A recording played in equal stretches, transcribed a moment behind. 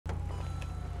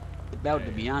About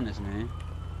to be honest, man.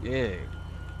 Yeah.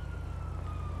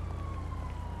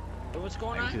 What's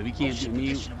going on? We can't do.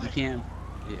 We can't.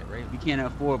 Yeah, right. We can't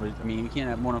have 4 of us. I mean, we can't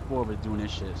have more than 4 of us doing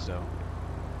this shit. So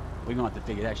we're gonna have to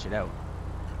figure that shit out.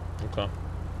 Okay.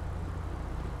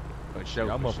 But show.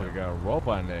 Y'all motherfucker got a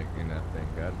robot neck in that thing.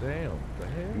 Goddamn. What the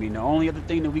hell? I mean, the only other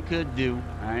thing that we could do,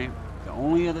 all right? The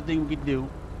only other thing we could do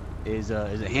is a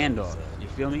handoff. You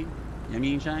feel me? You know what I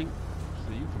mean, Shang?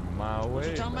 See you from a mile away. What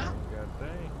you talking about? God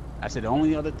dang. I said the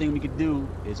only other thing we could do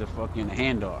is a fucking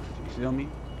handoff. You feel me?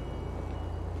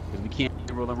 Because we can't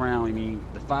roll around. I mean,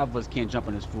 the 5 of us can't jump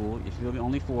on this fool. You feel me?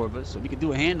 Only 4 of us. So we could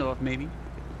do a handoff, maybe.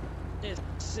 Yeah,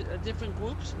 different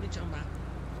groups? What are you talking about?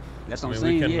 That's what I'm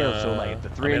saying. Can, yeah. So like, if the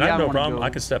 3 I of have y'all no problem. go, I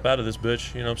can step out of this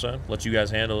bitch. You know what I'm saying? Let you guys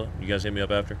handle it. You guys hit me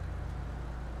up after.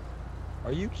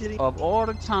 Are you kidding? Of all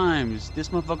the times this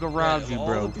motherfucker robbed you,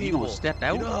 bro, you gonna step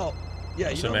out? You know, yeah,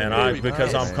 Listen, you know, man,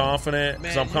 because I'm confident.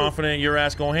 Because I'm Man, confident your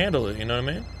ass gonna handle it. You know what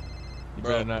I mean? You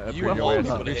Bro, better not you upgrade your ass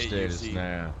hold to up. bitch Hey, status UC.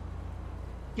 now.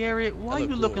 Garrett, why I you look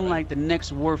cool, looking right? like the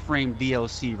next Warframe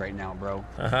DLC right now, bro?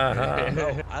 Bro,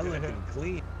 I looking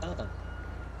clean.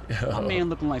 My man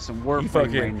looking like some Warframe He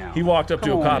fucking. right now. He walked up to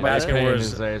Come a on, cop brother. asking Paying where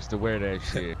his his. ass to wear that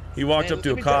shit. He walked Man, up to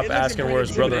a let me cop tell you, it looks asking where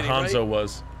his brother intimidating, Hanzo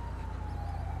was.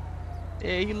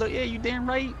 Yeah, you look. Yeah, you damn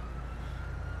right.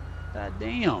 God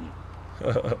damn.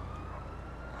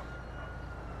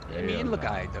 I mean, it look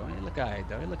alright though. It look alright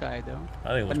though. It look alright though.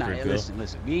 I think it But looks nah, pretty hey, cool.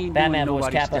 listen. We ain't Batman doing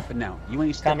voice, nobody Kappa. stepping out. You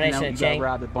ain't stepping Combination out. of You got Chang.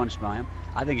 robbed a bunch by him.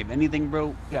 I think if anything, bro,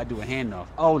 you gotta do a handoff.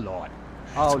 Oh lord.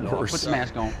 Oh It's lord. worse. Put the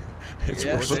mask on. It's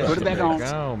Yeah, worse. Put it back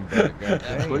on. Put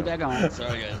Put it back on.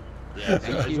 Sorry, guys. Yeah, Thank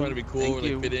I just you. wanted to be cool Thank and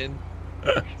you. like, fit in.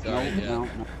 No, Sorry, yeah. no.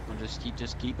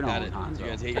 Just keep it Got on, it. Hanzo. You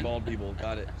guys hate bald people.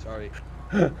 Got it. Sorry.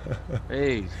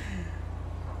 Hey.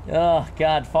 Oh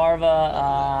God,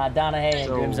 Farva, Donna Hay, and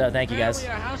So- Grimzo, thank you guys.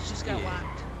 Apparently our house just got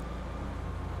whacked.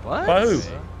 What? By who?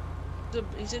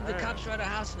 He said the cops were at our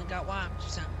house and it got whacked or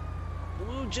something.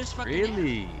 We were just fucking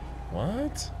Really?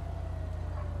 What?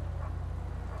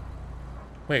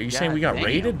 Wait, are you saying we got damn.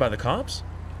 raided by the cops?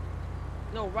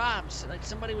 No, robs. Like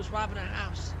somebody was robbing our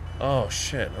house. Oh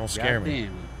shit! Don't scare me.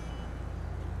 Goddamn.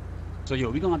 So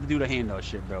yo, we gonna have to do the handoff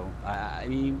shit, bro. I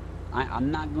mean, I'm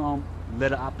not gonna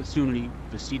let an opportunity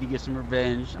for C to get some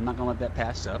revenge. I'm not gonna let that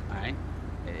pass up. All right.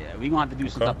 We gonna have to do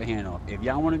some Okay. type of handoff. If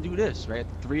y'all want to do this, right?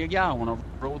 The 3 of y'all want to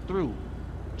roll through,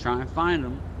 try and find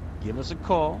them. Give us a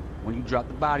call when you drop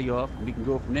the body off, and we can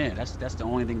go from there. That's the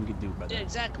only thing we can do, brother. Yeah,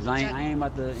 exactly. Cause I ain't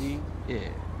about to. Yeah.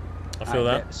 I feel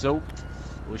Alright, that. So,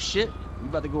 well, shit, we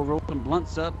about to go roll some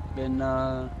blunts up, and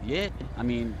yeah, I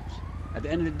mean, at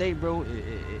the end of the day, bro,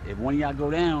 if one of y'all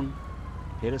go down,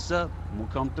 hit us up, and we'll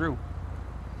come through.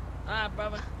 Alright,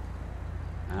 brother.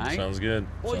 All right. Sounds good.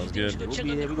 Boy, Sounds you good. think we We'll should be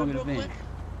check there. on We're the gonna group get real a quick?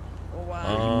 Or,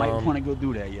 You might Um, want to go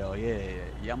do that, yo. Yeah.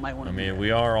 Y'all might want I to. mean,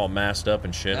 we are all masked up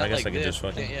and shit. Not I guess like I could this. just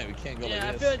fucking. Yeah, we can't go yeah, I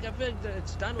like feel this. like that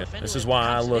it's done with. This anyway. is why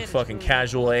I Cops look did, it's fucking really-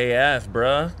 casual AF,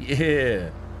 bruh. Yeah.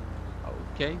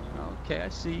 Okay, I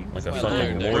see you. Like a Well,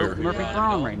 fucking there, warrior. Murphy Yeah,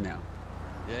 Braun no. right now.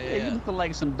 Yeah, You looking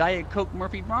like some Diet Coke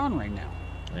Murphy Braun right now.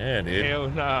 Yeah, dude. Hell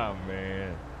nah,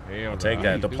 man. Hell I'll take nah.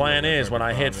 that. The You do plan look is like when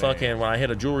I hit Braun, man. when I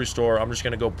hit a jewelry store, I'm just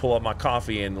gonna go pull up my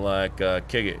coffee and like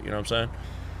kick it. You know what I'm saying?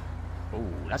 Oh,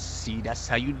 that's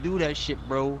how you do that shit,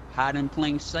 bro. Hide in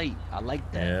plain sight. I like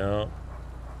that. Yeah.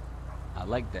 I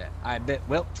like that. I bet.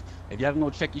 Well, if y'all gonna go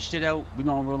check your shit out, we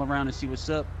gonna roll around and see what's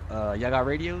up. Y'all got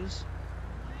radios?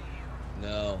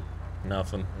 No,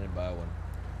 Nothing. I didn't buy one.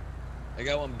 I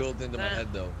got one built into my Nah. head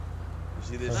though. You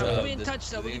see this? We'll be in this touch,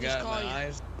 though. We thing can I just got in call my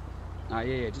you.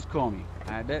 eyes? Yeah, just call me.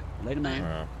 I bet. Later, man.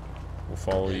 Alright. We'll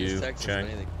follow Yeah, just you, text us or Chang.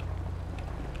 anything.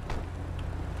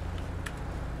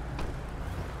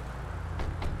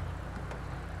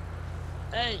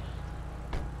 Hey,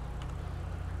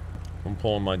 I'm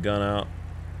pulling my gun out.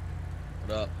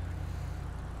 What up?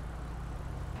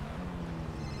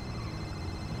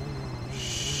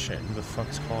 Shit, who the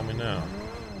fuck's calling me now?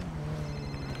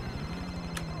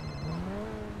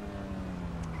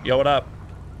 Yo, what up?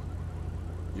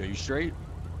 Yo, you straight?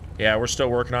 Yeah, we're still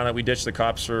working on it. We ditched the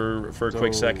cops for a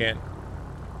quick So- second.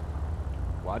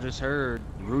 Well, I just heard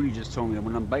Rudy just told me that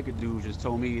one of them biker dudes just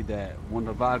told me that one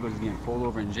of the Vagos is getting pulled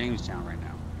over in Jamestown right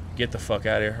now. Get the fuck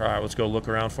out of here. All right, let's go look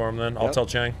around for him then. I'll Yep. tell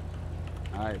Chang.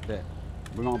 All right, bet.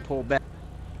 We're gonna pull back.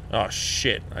 Oh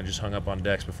shit! I just hung up on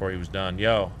Dex before he was done.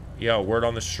 Yo, word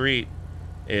on the street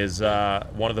is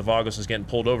one of the Vagos is getting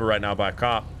pulled over right now by a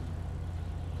cop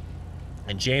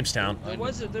in Jamestown.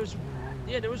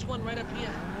 there was one right up here.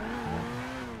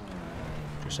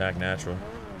 Just act natural.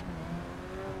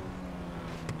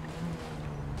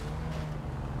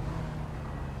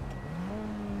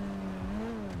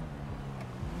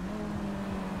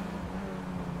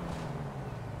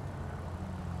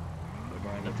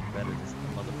 better just the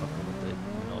motherfucker with the, you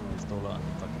know, pistol on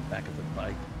the fucking back of the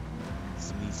bike.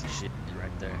 Some easy shit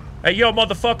right there. Hey, yo,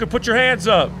 motherfucker, put your hands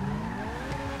up.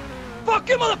 Fuck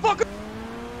you, motherfucker!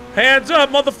 Hands up,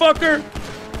 motherfucker.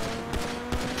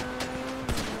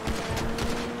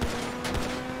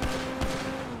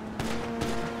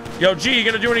 Yo, G, you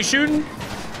gonna do any shooting?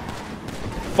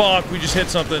 Fuck, we just hit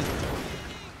something.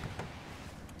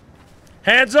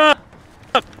 Hands up!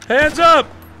 Hands up!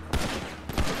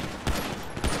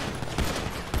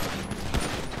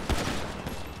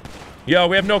 Yo,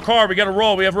 we have no car. We gotta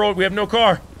roll. We have no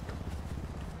car.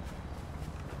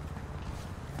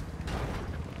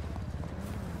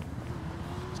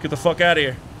 Let's get the fuck out of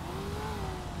here.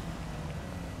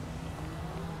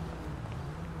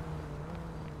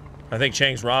 I think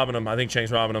Chang's robbing him. Let's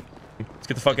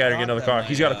get the fuck out of here, get another car.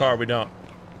 He's got a car, we don't.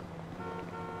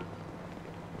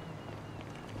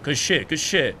 Good shit, good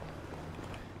shit.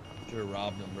 Should've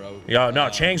robbed him, bro. Yo, no,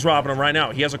 Chang's robbing him right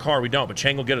now. He has a car, we don't, but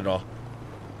Chang will get it all.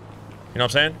 You know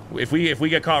what I'm saying? If we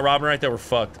get caught robbing right there, we're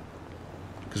fucked.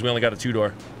 Because we only got a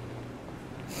 2-door.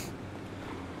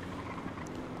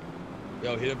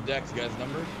 Yo, hit up Dex, you got his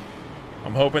number?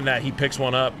 I'm hoping that he picks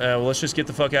one up. Well, let's just get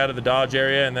the fuck out of the Dodge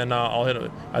area, and then I'll hit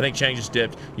him. I think Chang just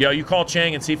dipped. Yo, you call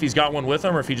Chang and see if he's got one with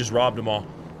him or if he just robbed them all.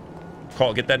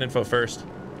 Get that info first.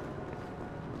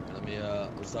 Let me,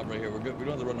 let's stop right here. We're good. We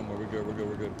don't have to run no more. We're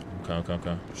good.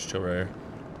 Okay. Just chill right here.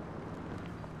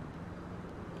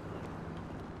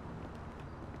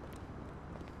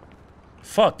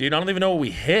 Fuck, dude, I don't even know what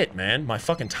we hit, man. My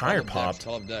fucking tire popped.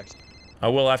 Call up Dex. I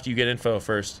will after you get info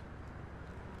first.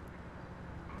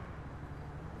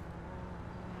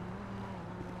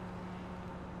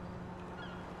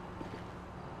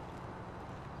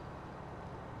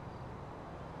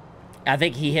 I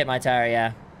think he hit my tire,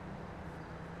 yeah.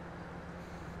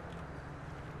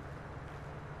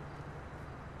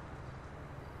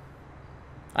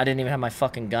 I didn't even have my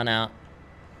fucking gun out.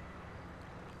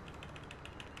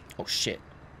 Oh, shit.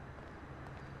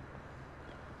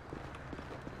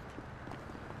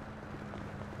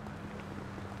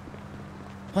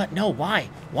 What? No, why?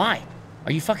 Why?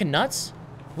 Are you fucking nuts?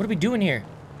 What are we doing here?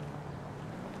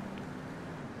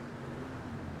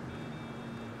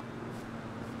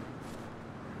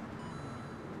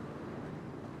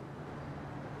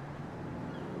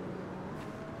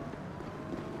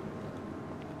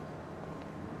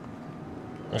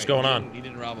 What's going on? He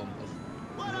didn't rob him.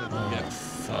 Oh,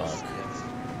 fuck.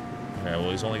 Okay,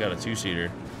 well, he's only got a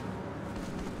 2-seater.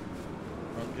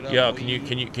 Yo, can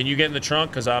you get in the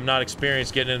trunk? Cause I'm not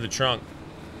experienced getting in the trunk.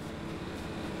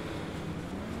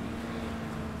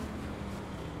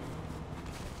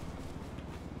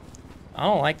 I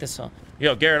don't like this song.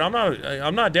 Yo, Garrett,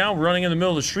 I'm not down running in the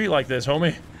middle of the street like this,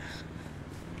 homie.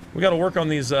 We gotta work on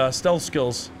these stealth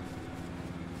skills.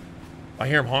 I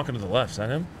hear him honking to the left. Is that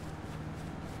him?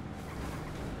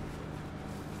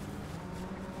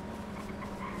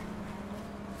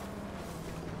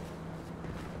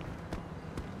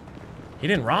 He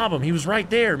didn't rob him. He was right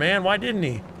there, man. Why didn't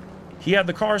he? He had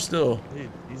the car still.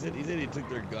 He said he took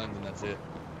their guns and that's it.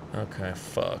 Okay,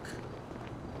 fuck.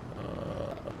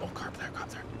 Oh, car up there, car up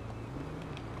there.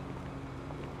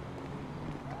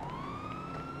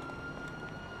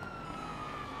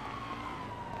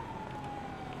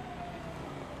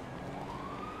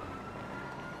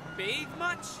 Bathe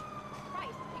much?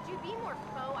 Christ, could you be more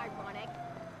faux ironic?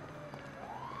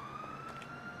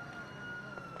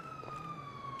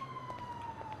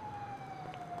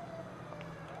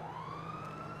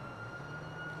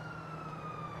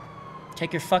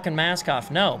 Take your fucking mask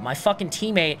off. No, my fucking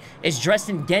teammate is dressed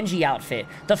in Genji outfit.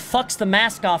 The fuck's the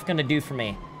mask off gonna do for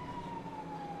me?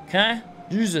 Okay?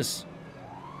 Jesus.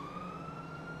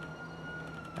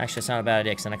 Actually, it's not a bad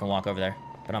idea, because then I can walk over there.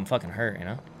 But I'm fucking hurt, you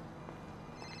know?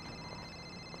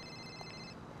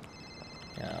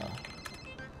 Yeah.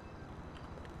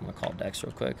 I'm gonna call Dex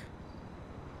real quick.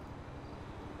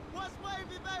 What's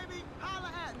wavy, baby?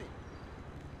 Holla at me.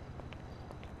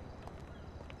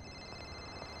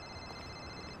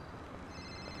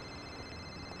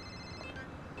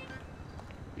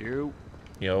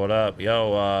 Yo, what up?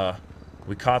 Yo,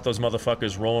 we caught those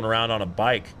motherfuckers rolling around on a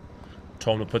bike.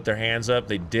 Told them to put their hands up.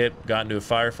 They dipped, got into a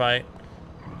firefight,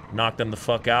 knocked them the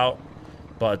fuck out.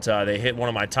 But they hit one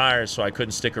of my tires, so I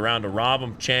couldn't stick around to rob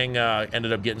them. Chang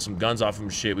ended up getting some guns off him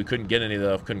and shit. We couldn't get any,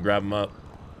 though. Couldn't grab them up.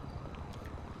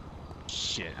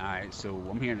 Shit, alright, so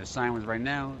I'm hearing the sirens right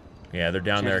now. Yeah, they're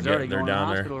down there. They're They're down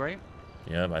there. Hospital, right?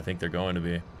 Yeah, I think they're going to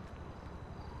be.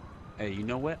 Hey, you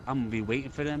know what? I'm gonna be waiting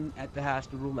for them at the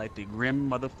hospital like the Grim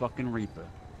motherfucking Reaper.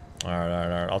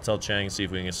 Alright. I'll tell Chang and see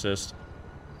if we can assist.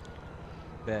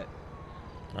 Bet.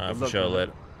 For sure.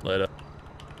 Later.